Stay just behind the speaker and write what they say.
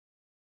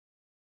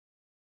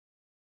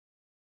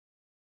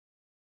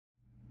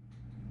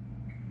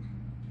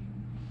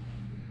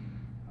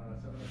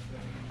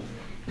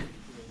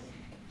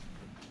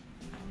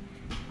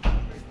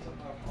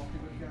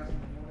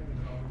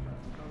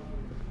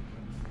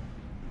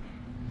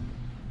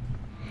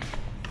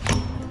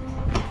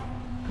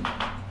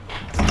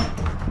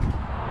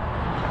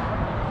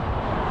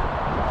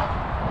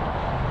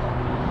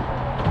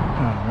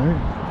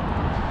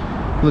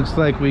Looks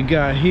like we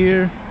got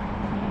here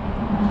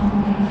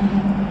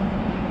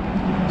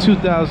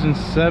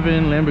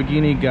 2007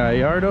 Lamborghini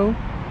Gallardo.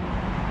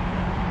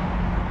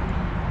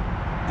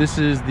 This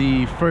is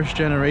the first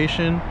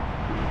generation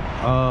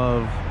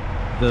of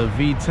the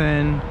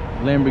V10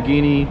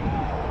 Lamborghini,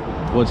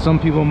 what some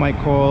people might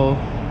call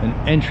an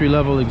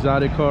entry-level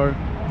exotic car.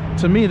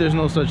 To me, there's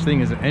no such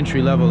thing as an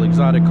entry-level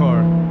exotic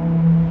car.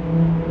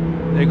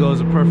 There goes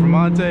a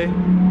Performante.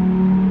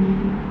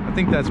 I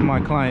think that's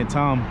my client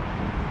Tom.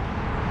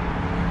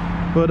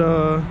 But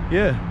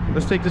yeah,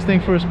 let's take this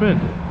thing for a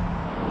spin.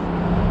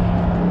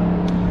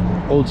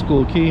 Old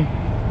school key.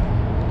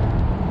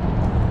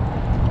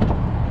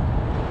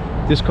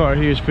 This car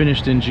here is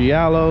finished in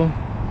giallo,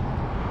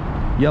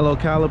 yellow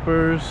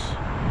calipers,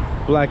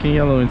 black and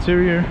yellow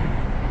interior.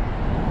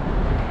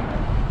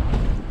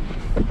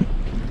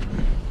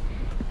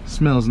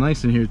 Smells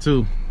nice in here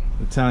too.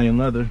 Italian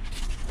leather.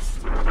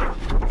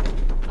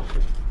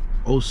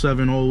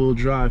 07 all-wheel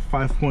drive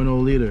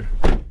 5.0 liter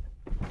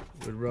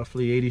with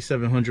roughly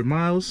 8,700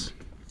 miles.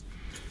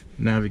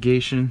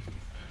 Navigation.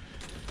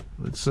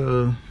 Let's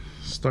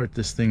start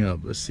this thing up.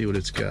 Let's see what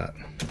it's got.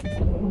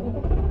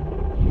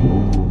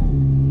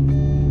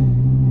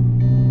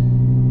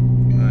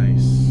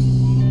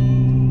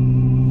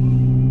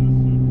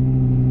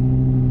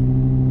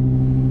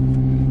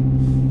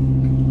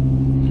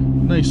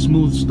 Nice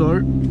smooth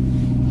start.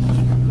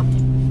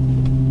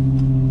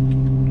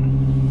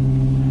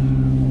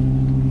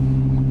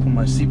 Put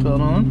my seatbelt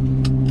on.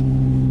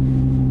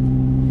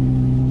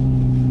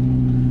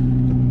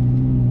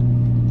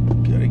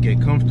 Gotta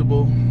get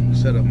comfortable.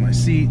 Set up my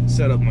seat,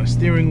 set up my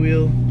steering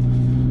wheel.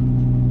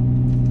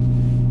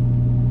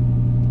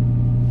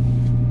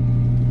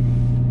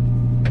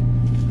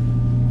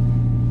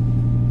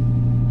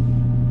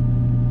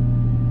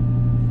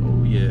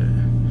 Oh yeah.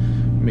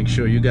 Make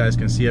sure you guys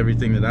can see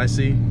everything that I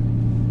see.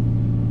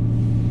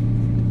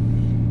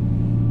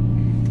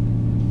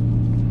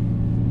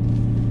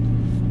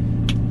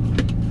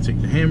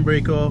 Take the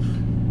handbrake off.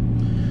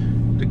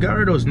 The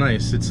Gallardo's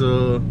nice. It's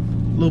a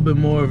little bit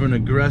more of an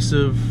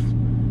aggressive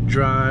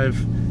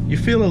drive. You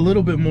feel a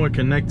little bit more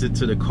connected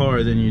to the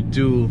car than you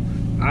do,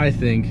 I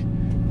think,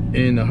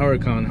 in the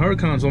Huracan.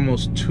 Huracan's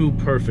almost too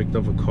perfect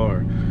of a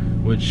car,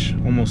 which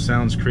almost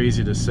sounds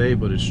crazy to say,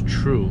 but it's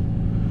true.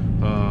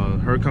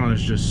 Huracan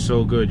is just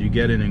so good. You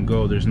get in and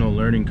go. There's no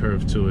learning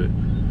curve to it.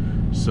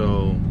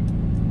 So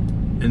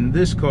in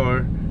this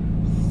car,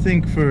 I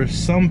think for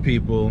some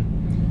people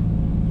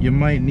you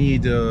might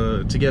need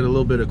to get a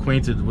little bit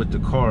acquainted with the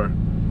car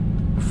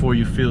before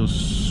you feel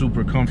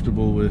super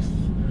comfortable with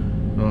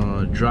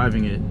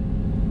driving it.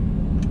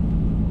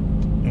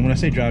 And when I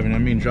say driving, I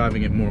mean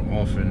driving it more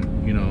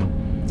often. You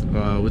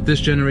know, with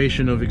this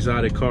generation of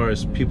exotic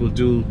cars, people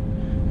do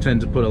tend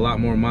to put a lot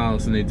more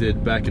miles than they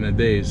did back in the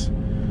days.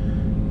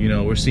 You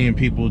know, we're seeing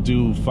people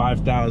do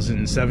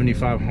 5,000,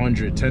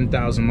 7,500,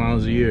 10,000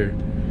 miles a year.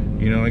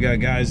 You know, I got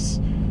guys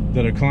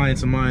that are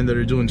clients of mine that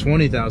are doing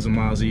 20,000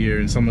 miles a year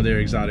in some of their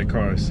exotic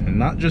cars, and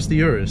not just the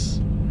Urus.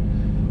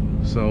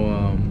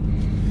 So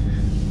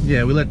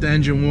yeah, we let the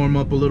engine warm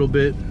up a little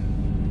bit.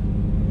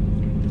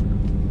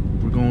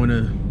 We're going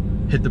to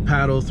hit the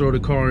paddle, throw the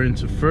car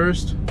into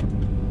first.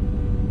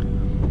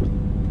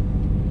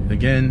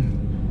 Again,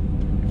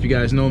 if you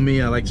guys know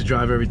me, I like to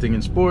drive everything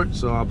in sport,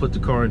 so I'll put the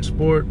car in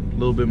sport, a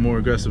little bit more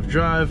aggressive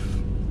drive.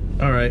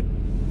 All right,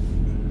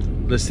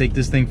 let's take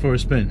this thing for a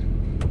spin.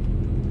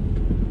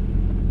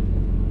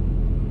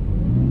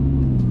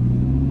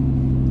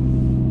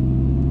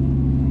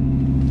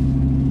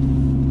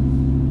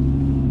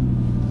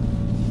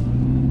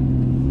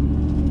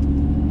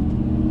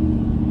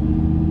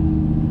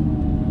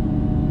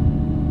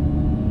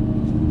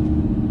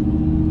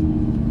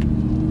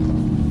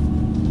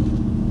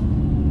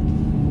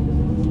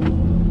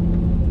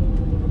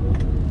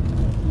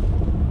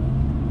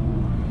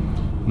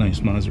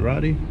 Nice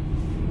Maserati.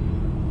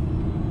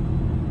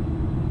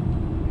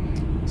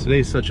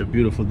 Today's such a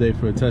beautiful day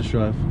for a test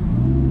drive.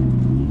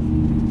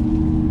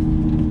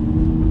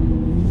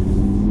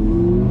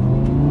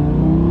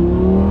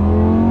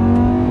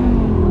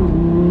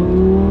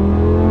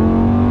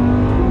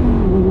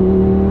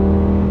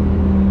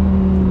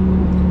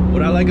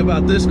 What I like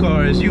about this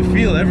car is you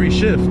feel every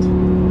shift.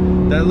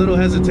 That little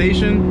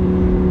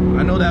hesitation,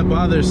 I know that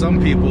bothers some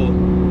people,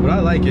 but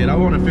I like it. I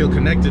want to feel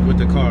connected with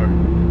the car.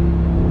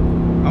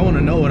 I want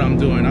to know what I'm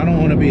doing. I don't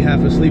want to be half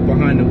asleep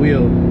behind the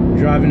wheel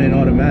driving in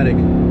automatic.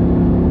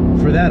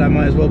 For that, I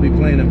might as well be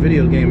playing a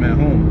video game at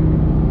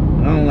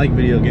home. I don't like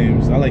video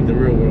games. I like the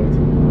real world.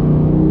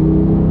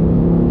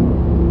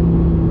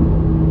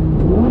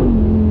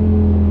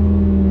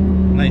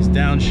 Nice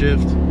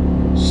downshift,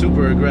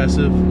 super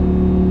aggressive.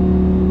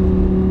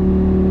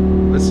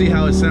 Let's see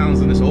how it sounds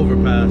in this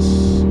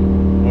overpass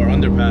or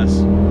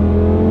underpass.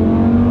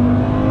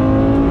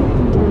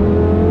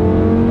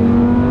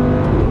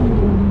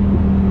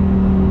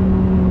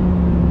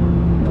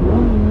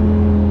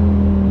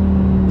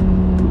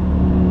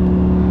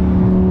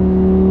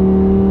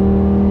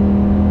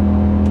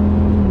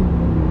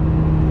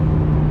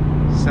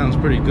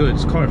 Pretty good. good.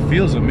 This car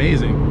feels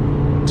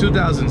amazing.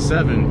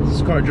 2007,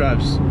 this car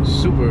drives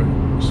super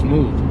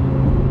smooth.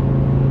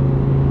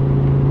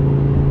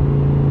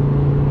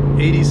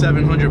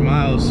 8,700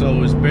 miles,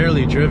 so it's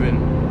barely driven.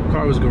 The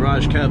car was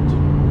garage kept.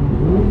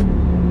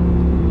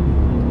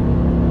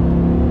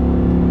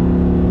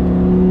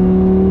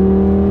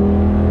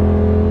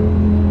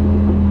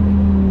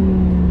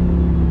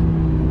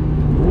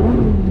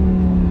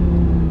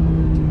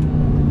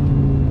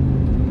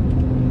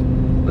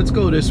 Let's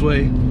go this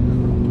way.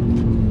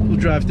 We'll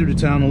drive through the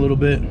town a little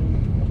bit.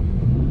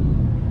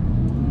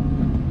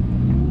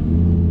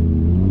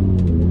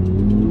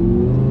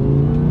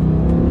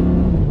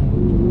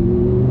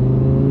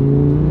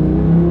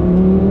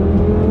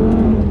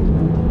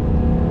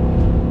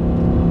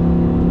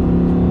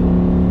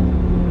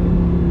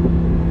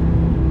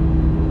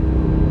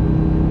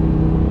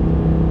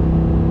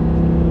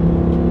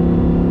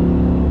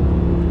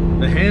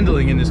 The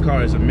handling in this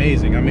car is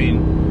amazing. I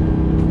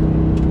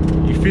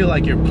mean, you feel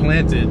like you're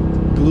planted,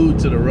 glued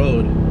to the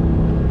road.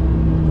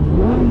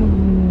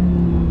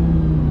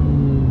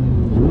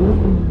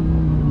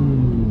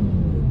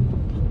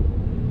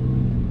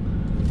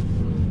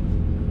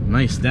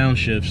 Nice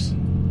downshifts.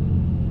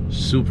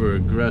 Super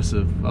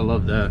aggressive. I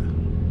love that.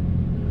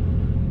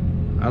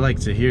 I like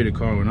to hear the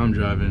car when I'm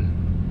driving.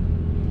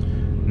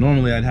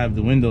 Normally I'd have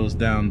the windows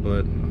down,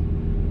 but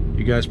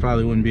you guys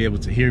probably wouldn't be able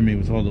to hear me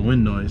with all the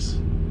wind noise.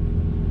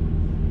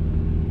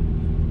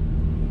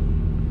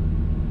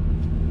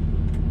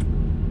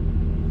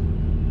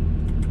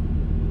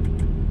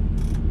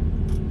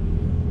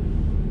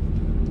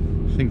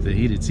 I think the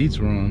heated seats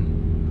were on.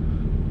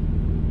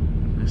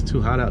 It's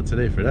too hot out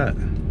today for that.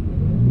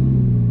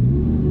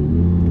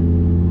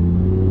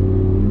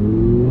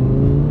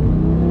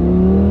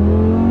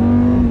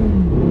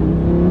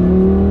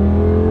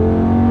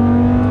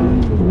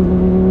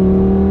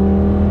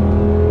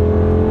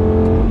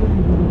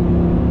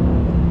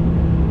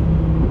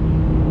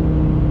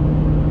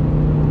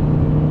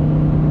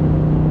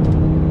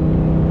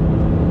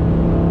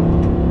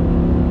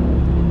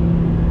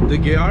 The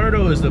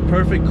Gallardo is the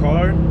perfect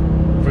car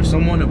for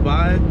someone to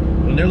buy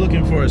when they're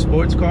looking for a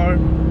sports car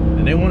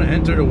and they want to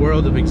enter the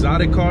world of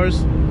exotic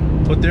cars,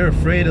 but they're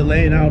afraid of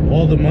laying out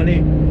all the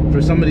money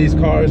for some of these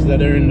cars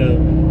that are in the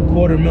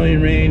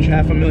 $250,000 range,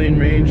 $500,000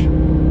 range.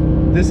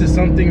 This is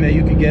something that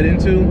you can get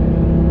into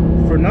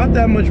for not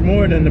that much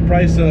more than the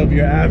price of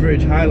your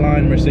average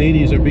Highline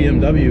Mercedes or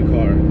BMW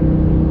car.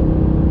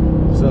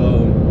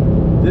 So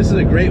this is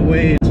a great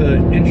way to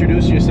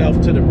introduce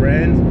yourself to the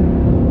brand,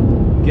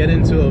 get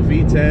into a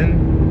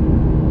V10,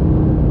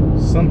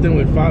 something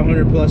with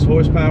 500 plus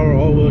horsepower,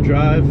 all-wheel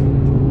drive,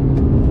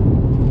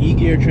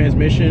 e-gear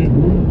transmission,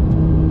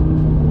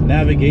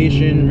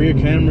 navigation, rear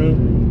camera.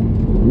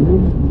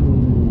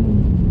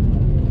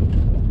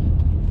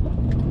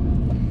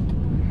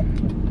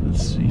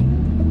 Let's see.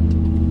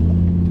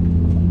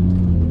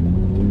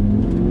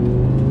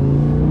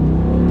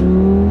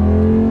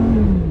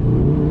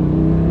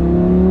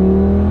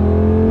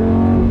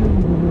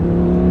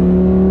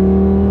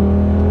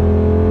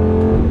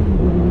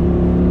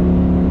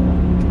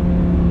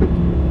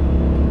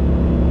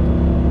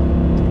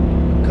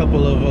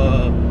 Couple of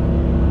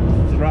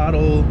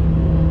throttle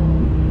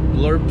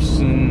blurps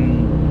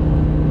and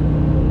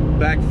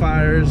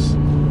backfires.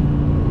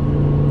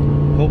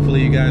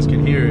 Hopefully you guys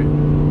can hear it.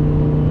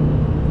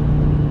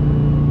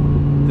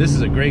 This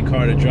is a great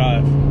car to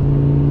drive.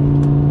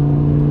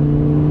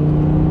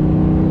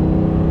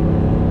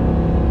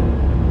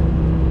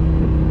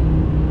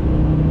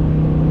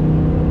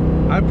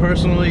 I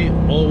personally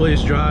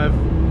always drive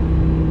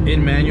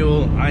in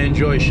manual. I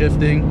enjoy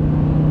shifting.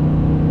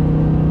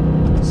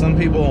 Some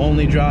people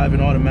only drive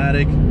in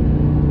automatic.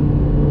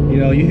 You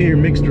know, you hear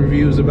mixed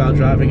reviews about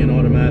driving in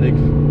automatic.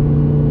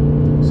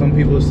 Some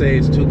people say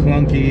it's too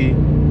clunky,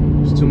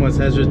 it's too much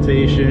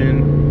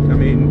hesitation. I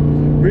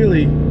mean,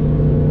 really,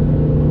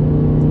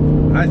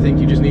 I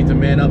think you just need to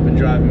man up and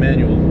drive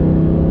manual.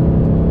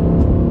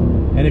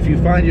 And if you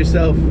find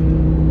yourself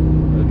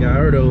a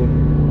Gallardo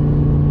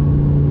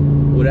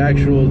with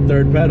actual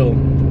third pedal,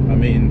 I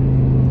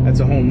mean, that's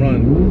a home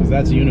run, because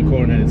that's a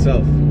unicorn in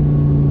itself.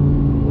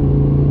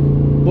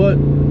 But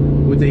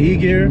with the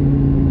e-gear,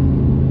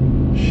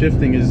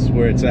 shifting is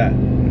where it's at.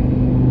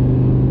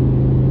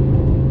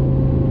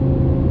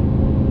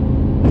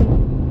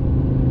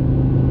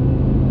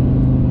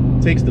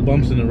 Takes the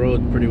bumps in the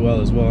road pretty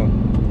well as well.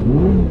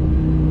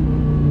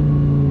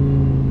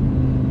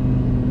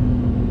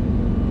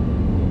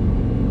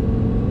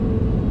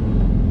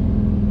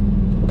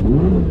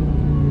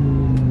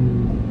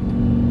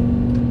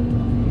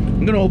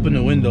 I'm gonna open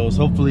the windows.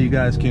 Hopefully you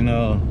guys can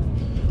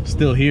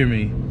still hear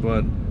me,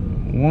 but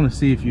I want to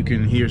see if you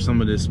can hear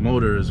some of this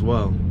motor as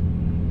well.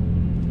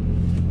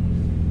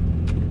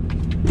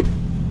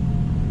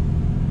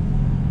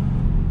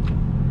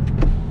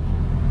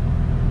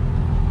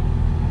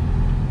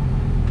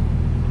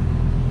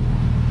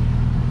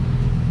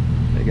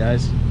 Hey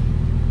guys,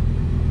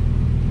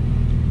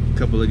 a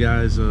couple of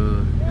guys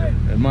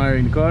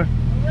admiring the car.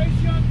 I'll race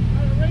you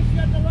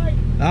at the light.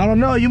 I don't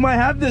know, you might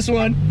have this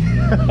one.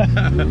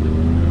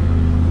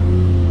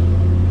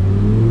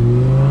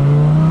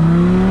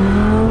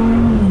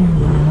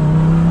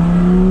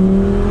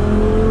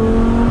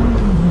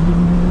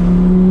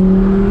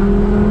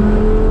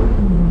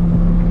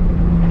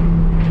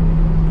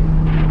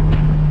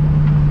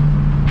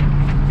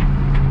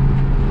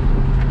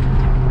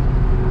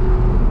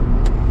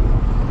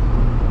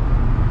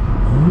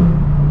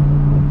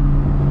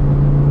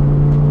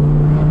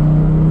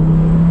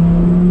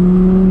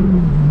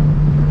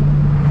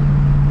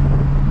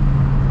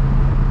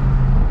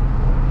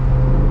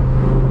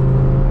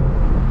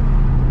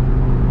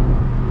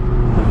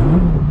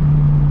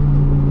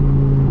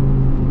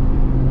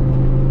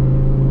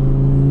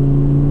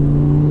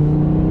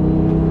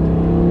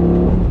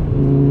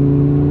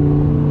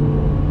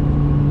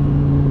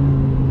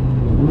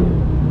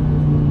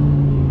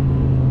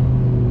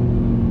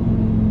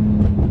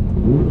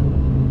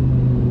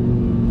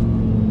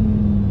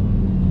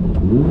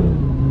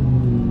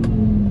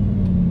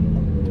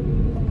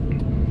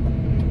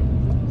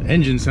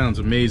 Engine sounds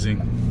amazing.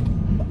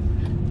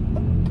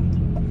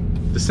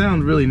 The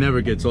sound really never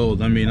gets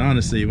old. I mean,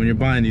 honestly, when you're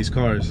buying these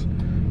cars,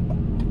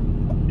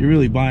 you're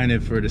really buying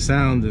it for the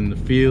sound and the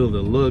feel, the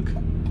look,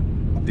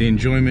 the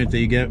enjoyment that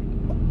you get,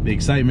 the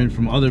excitement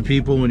from other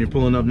people when you're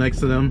pulling up next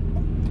to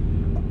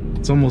them.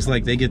 It's almost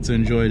like they get to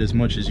enjoy it as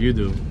much as you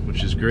do,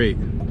 which is great.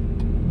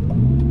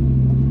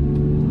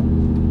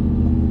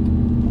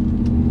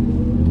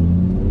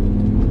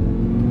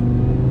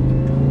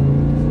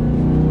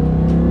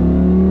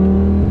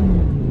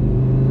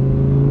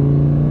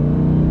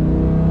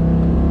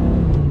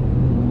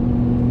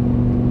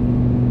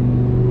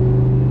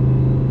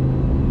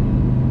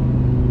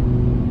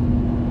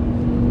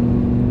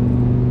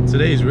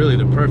 Today's really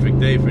the perfect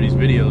day for these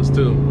videos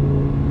too.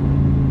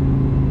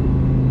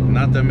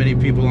 Not that many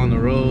people on the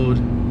road,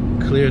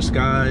 clear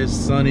skies,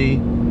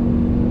 sunny,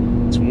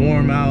 it's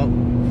warm out,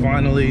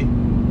 finally.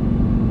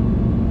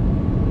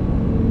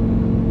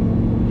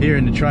 Here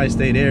in the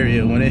tri-state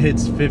area, when it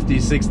hits 50,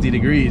 60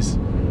 degrees,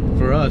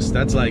 for us,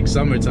 that's like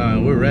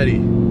summertime. We're ready.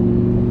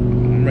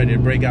 I'm ready to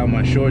break out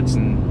my shorts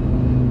and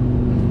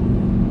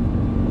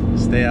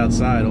stay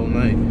outside all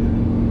night.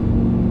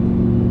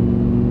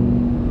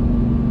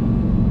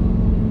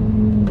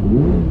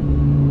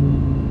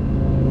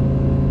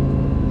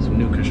 Some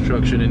new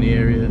construction in the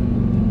area.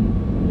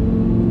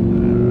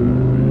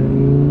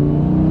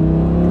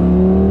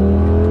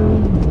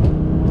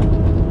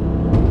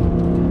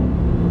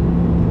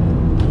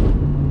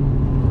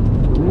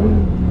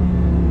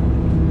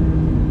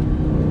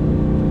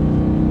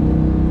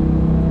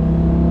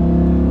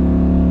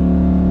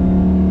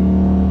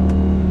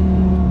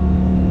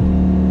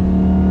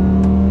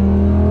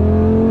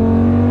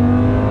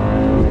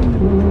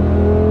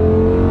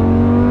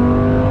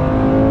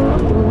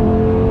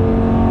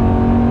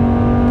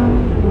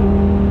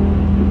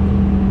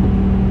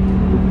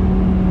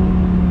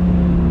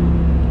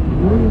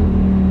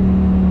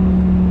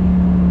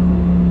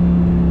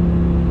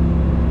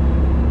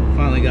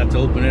 To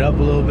open it up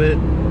a little bit.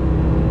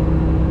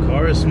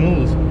 Car is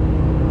smooth,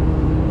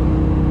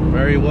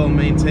 very well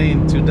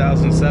maintained.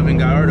 2007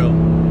 Gallardo.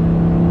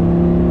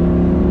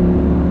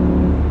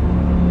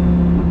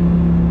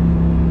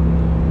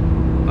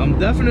 I'm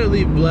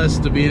definitely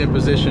blessed to be in a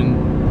position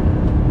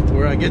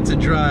where I get to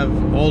drive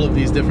all of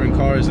these different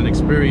cars and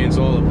experience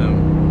all of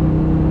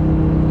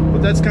them.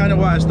 But that's kind of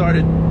why I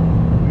started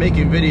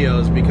making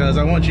videos, because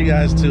I want you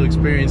guys to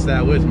experience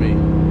that with me.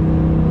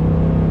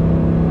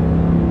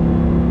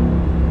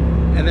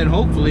 And then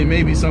hopefully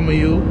maybe some of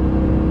you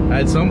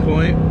at some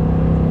point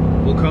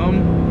will come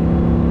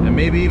and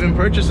maybe even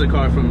purchase a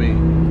car from me.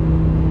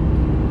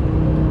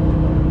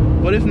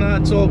 But if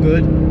not, it's all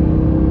good.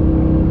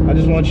 I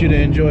just want you to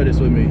enjoy this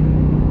with me.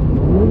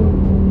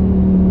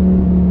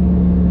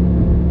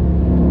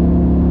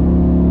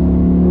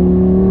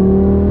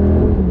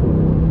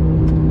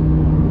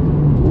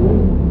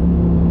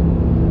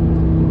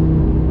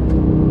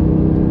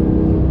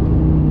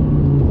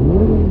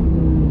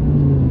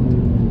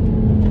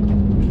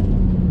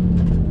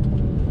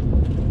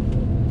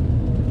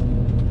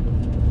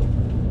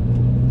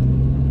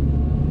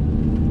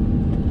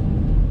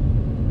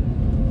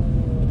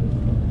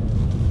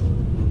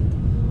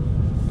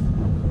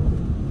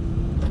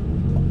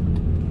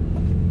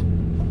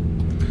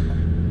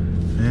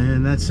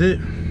 And that's it.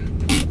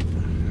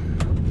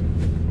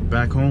 We're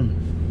back home.